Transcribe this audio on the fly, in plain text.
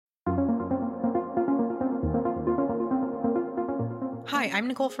Hi, I'm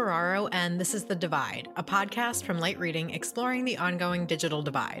Nicole Ferraro, and this is The Divide, a podcast from Light Reading exploring the ongoing digital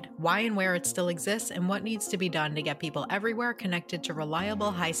divide, why and where it still exists, and what needs to be done to get people everywhere connected to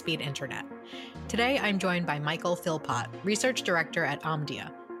reliable, high-speed internet. Today, I'm joined by Michael Philpott, Research Director at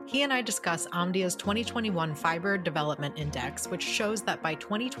Omdia. He and I discuss Omdia's 2021 Fiber Development Index, which shows that by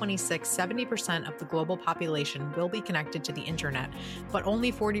 2026, 70% of the global population will be connected to the internet, but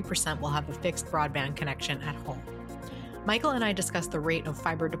only 40% will have a fixed broadband connection at home. Michael and I discuss the rate of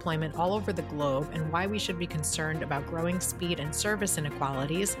fiber deployment all over the globe and why we should be concerned about growing speed and service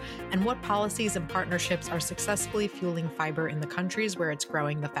inequalities, and what policies and partnerships are successfully fueling fiber in the countries where it's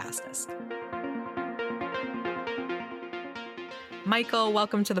growing the fastest. Michael,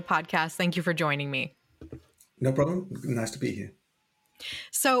 welcome to the podcast. Thank you for joining me. No problem. Nice to be here.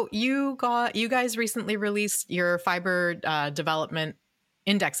 So you guys recently released your fiber development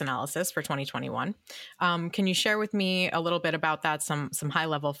index analysis for 2021. Can you share with me a little bit about that, some high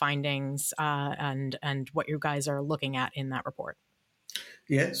level findings and what you guys are looking at in that report?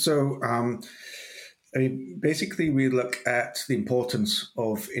 Yeah. So basically, we look at the importance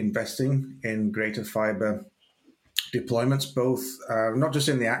of investing in greater fiber deployments, both not just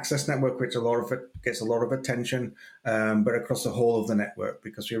in the access network, which a lot of it gets a lot of attention, but across the whole of the network,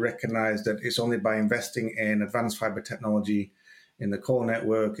 because we recognize that it's only by investing in advanced fiber technology in the core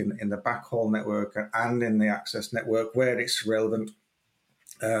network, in the backhaul network, and in the access network where it's relevant,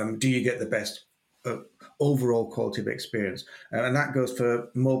 do you get the best overall quality of experience. And that goes for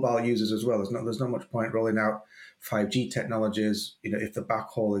mobile users as well. There's not much point rolling out 5G technologies, if the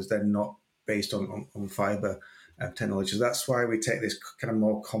backhaul is then not based on fiber technology. So that's why we take this kind of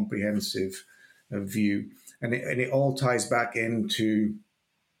more comprehensive view. And it all ties back into,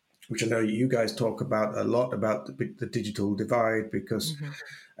 which I know you guys talk about a lot, about the digital divide, because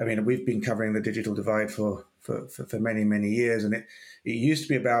we've been covering the digital divide for many, many years. And it used to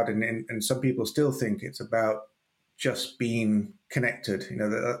be about, and some people still think it's about just being connected.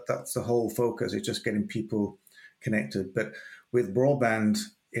 That's the whole focus, is just getting people connected. But with broadband,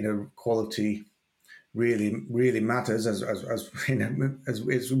 quality really matters, as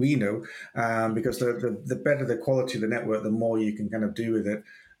we know, because the better the quality of the network, the more you can kind of do with it,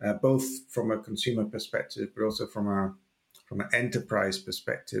 both from a consumer perspective, but also from an enterprise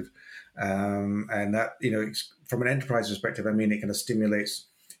perspective. And that, from an enterprise perspective, it kind of stimulates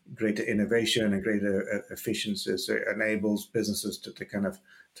greater innovation and greater efficiency. So it enables businesses to kind of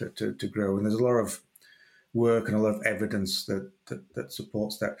to grow. And there's a lot of work and a lot of evidence that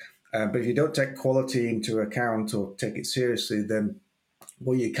supports that. But if you don't take quality into account or take it seriously, then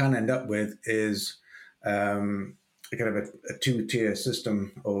what you can end up with is kind of a two-tier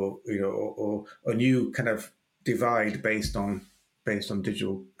system, or a new kind of divide based on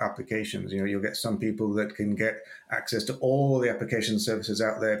digital applications. You'll get some people that can get access to all the application services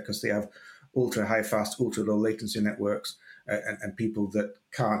out there because they have ultra high fast, ultra low latency networks, and people that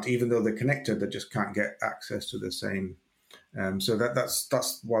can't, even though they're connected, they just can't get access to the same. So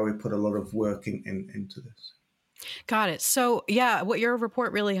that's why we put a lot of work into this. Got it. So yeah, what your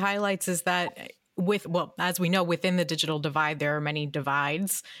report really highlights is that as we know, within the digital divide, there are many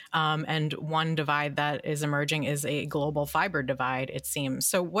divides. And one divide that is emerging is a global fiber divide, it seems.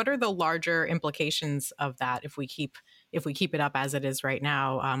 So what are the larger implications of that if we keep it up as it is right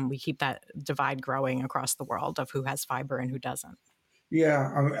now? We keep that divide growing across the world of who has fiber and who doesn't.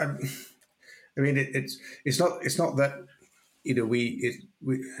 Yeah, it's not that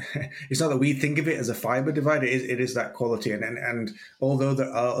it's not that we think of it as a fiber divide. It is that quality, and although there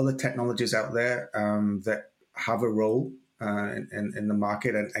are other technologies out there that have a role in the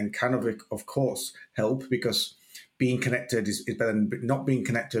market and kind of course help, because being connected is better than not being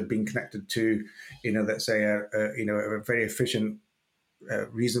connected. Being connected to let's say a very efficient,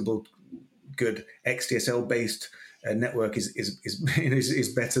 reasonable, good XDSL based network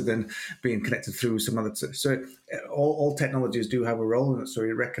is better than being connected through some other. So all technologies do have a role in it. So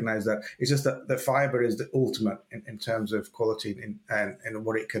we recognize that. It's just that the fiber is the ultimate in terms of quality and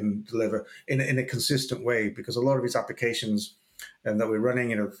what it can deliver in a consistent way, because a lot of these applications that we're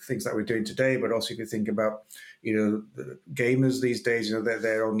running, things that we're doing today, but also if you think about, the gamers these days,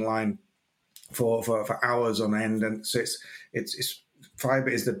 they're online for hours on end, and so it's fiber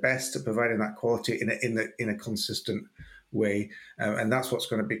is the best at providing that quality in a consistent way, and that's what's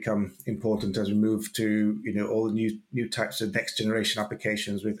going to become important as we move to all the new types of next generation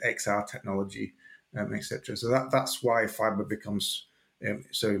applications with XR technology, etc. So that's why fiber becomes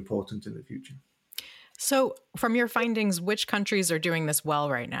so important in the future. So, from your findings, which countries are doing this well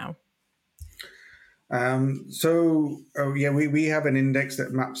right now? We have an index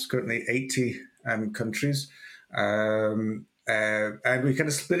that maps currently 80 countries. and we kind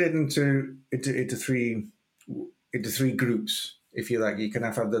of split it into three groups, if you like. You can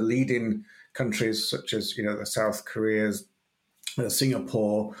have the leading countries such as the South Koreas,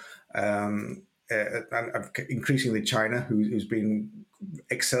 Singapore, and increasingly China, who's been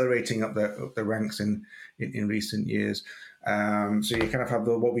accelerating up the ranks in recent years. So you kind of have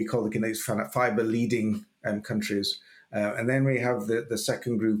what we call the fiber leading countries, and then we have the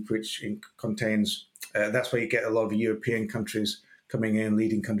second group, which contains that's where you get a lot of European countries coming in,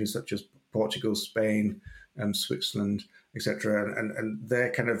 leading countries such as Portugal, Spain, Switzerland, etc. And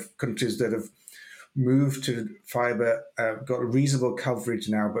they're kind of countries that have moved to fiber, got a reasonable coverage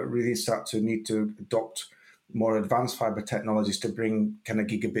now, but really start to need to adopt more advanced fiber technologies to bring kind of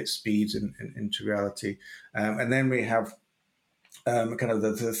gigabit speeds into reality. And then we have kind of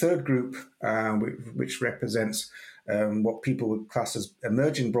the third group, which represents what people would class as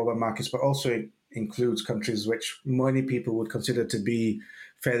emerging broadband markets, but also includes countries which many people would consider to be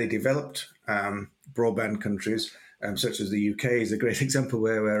fairly developed broadband countries, such as the UK is a great example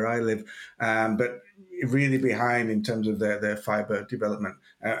where I live, but really behind in terms of their fiber development.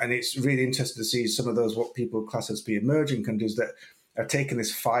 And it's really interesting to see some of those what people class as be emerging countries that are taking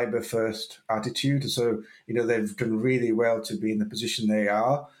this fiber first attitude. So, they've done really well to be in the position they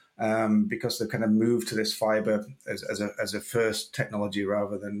are, because they've kind of moved to this fiber as a first technology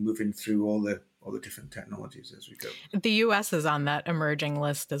rather than moving through all the different technologies as we go. The US is on that emerging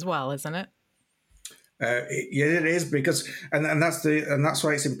list as well, isn't it? Yeah, it is, because and that's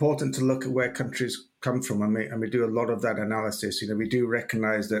why it's important to look at where countries come from, and we do a lot of that analysis. We do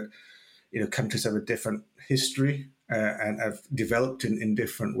recognize that countries have a different history and have developed in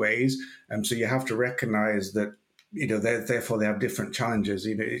different ways, so you have to recognize that therefore they have different challenges.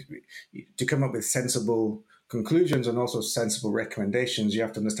 To come up with sensible conclusions and also sensible recommendations, you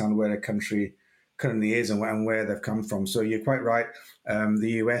have to understand where a country currently is and where they've come from. So you're quite right.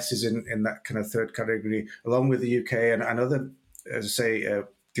 The US is in that kind of third category, along with the UK and other, as I say,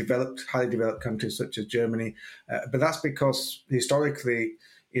 highly developed countries such as Germany. But that's because historically,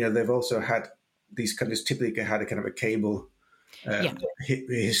 they've also had, these countries typically had a kind of a cable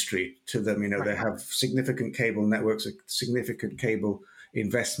history to them. Right. They have significant cable networks, significant cable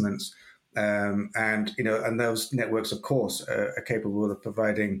investments. And those networks, of course, are capable of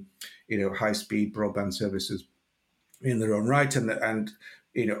providing, high-speed broadband services in their own right, and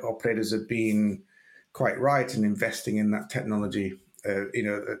operators have been quite right in investing in that technology.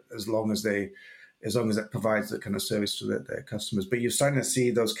 As long as that provides that kind of service to their customers. But you're starting to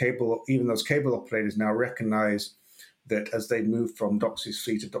see those cable operators now recognize that as they move from DOCSIS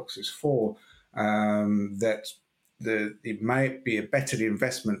 3 to DOCSIS 4, that it might be a better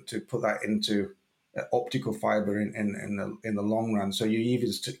investment to put that into optical fiber in the long run. So you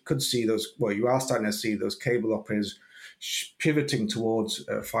even could see you are starting to see those cable operators pivoting towards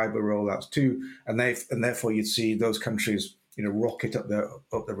fiber rollouts too, and therefore you'd see those countries rocket up the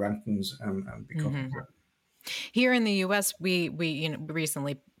rankings because of that. Here in the U.S., we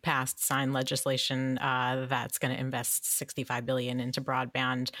recently signed legislation that's going to invest $65 billion into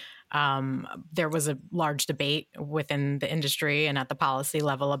broadband. There was a large debate within the industry and at the policy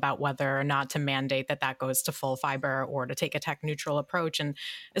level about whether or not to mandate that goes to full fiber or to take a tech neutral approach. And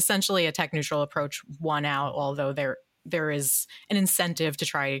essentially, a tech neutral approach won out, although there is an incentive to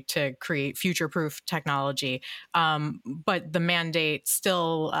try to create future-proof technology. But the mandate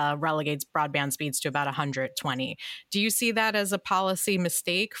still relegates broadband speeds to about 120. Do you see that as a policy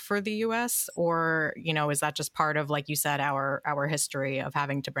mistake for the U.S.? Or, is that just part of, like you said, our history of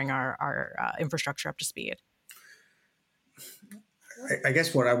having to bring our infrastructure up to speed? I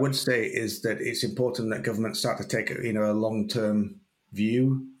guess what I would say is that it's important that governments start to take a long-term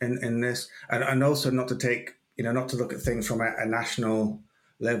view in this, and also not to look at things from a national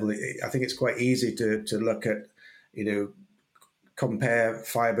level. I think it's quite easy to look at, compare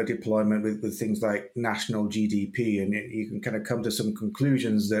fiber deployment with things like national GDP, and you can kind of come to some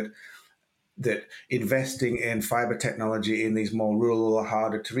conclusions that investing in fiber technology in these more rural or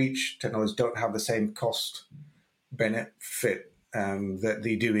harder to reach technologies don't have the same cost benefit that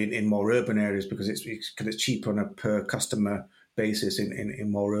they do in more urban areas, because it's cheap on a per customer basis in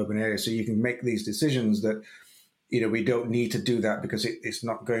more urban areas. So you can make these decisions that we don't need to do that because it's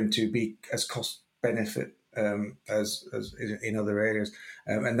not going to be as cost benefit as in other areas,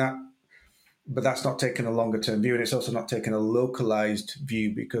 but that's not taking a longer term view, and it's also not taking a localized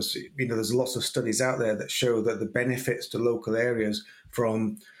view, because there's lots of studies out there that show that the benefits to local areas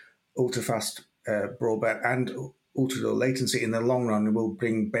from ultra fast broadband and ultra low latency in the long run will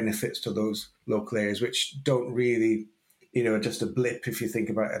bring benefits to those local areas, which don't really just a blip if you think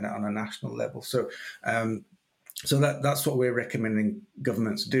about it on a national level. So So that's what we're recommending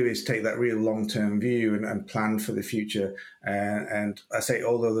governments do, is take that real long-term view and plan for the future. And I say,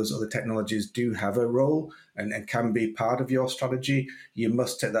 although those other technologies do have a role and can be part of your strategy, you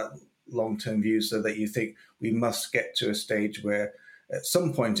must take that long-term view so that you think we must get to a stage where at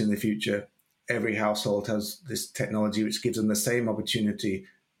some point in the future, every household has this technology which gives them the same opportunity,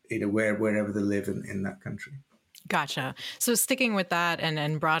 wherever they live in that country. Gotcha. So sticking with that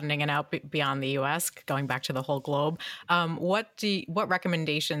and broadening it out beyond the U.S., going back to the whole globe, what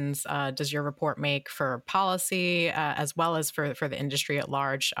recommendations does your report make for policy as well as for the industry at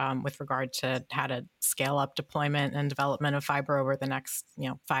large with regard to how to scale up deployment and development of fiber over the next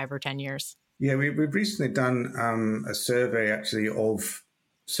 5 or 10 years? Yeah, we've recently done a survey actually of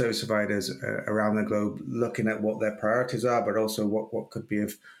service providers around the globe, looking at what their priorities are, but also what could be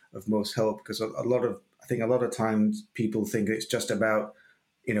of most help. Because I think a lot of times people think it's just about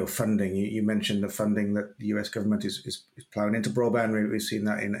funding. You mentioned the funding that the US government is plowing into broadband. We've seen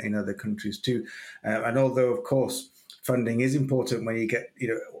that in other countries too. And although of course funding is important, when you get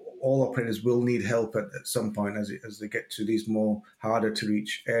all operators will need help at some point as they get to these more harder to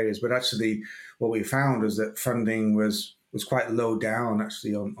reach areas. But actually, what we found was that funding was quite low down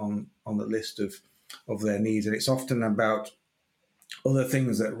actually on the list of their needs, and it's often about other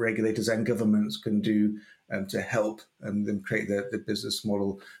things that regulators and governments can do to help them create the business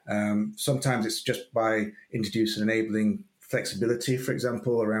model. Sometimes it's just by introducing enabling flexibility, for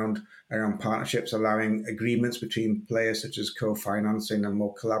example, around partnerships, allowing agreements between players such as co-financing and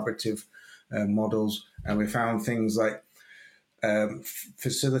more collaborative models. And we found things like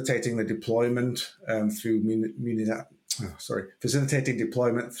facilitating the deployment through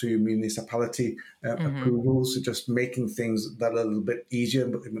municipality approvals, so just making things that are a little bit easier,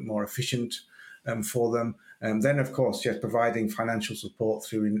 but a bit more efficient for them. Then, of course, providing financial support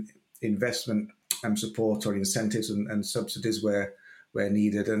through investment support or incentives and subsidies where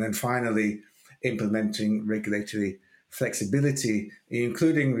needed. And then finally, implementing regulatory flexibility,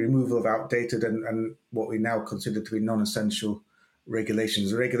 including removal of outdated and what we now consider to be non-essential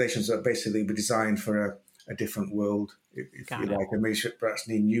regulations that basically were designed for a different world, if you like, and we should perhaps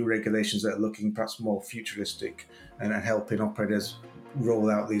need new regulations that are looking perhaps more futuristic and helping operators roll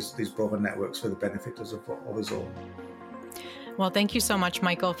out these broadband networks for the benefit of us all. Well, thank you so much,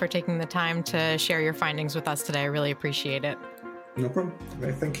 Michael, for taking the time to share your findings with us today. I really appreciate it. No problem.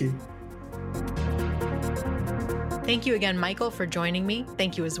 Thank you. Thank you again, Michael, for joining me.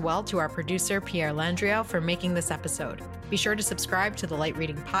 Thank you as well to our producer, Pierre Landriau, for making this episode. Be sure to subscribe to the Light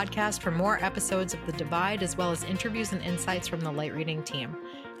Reading Podcast for more episodes of The Divide, as well as interviews and insights from the Light Reading team.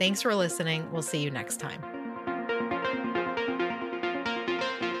 Thanks for listening. We'll see you next time.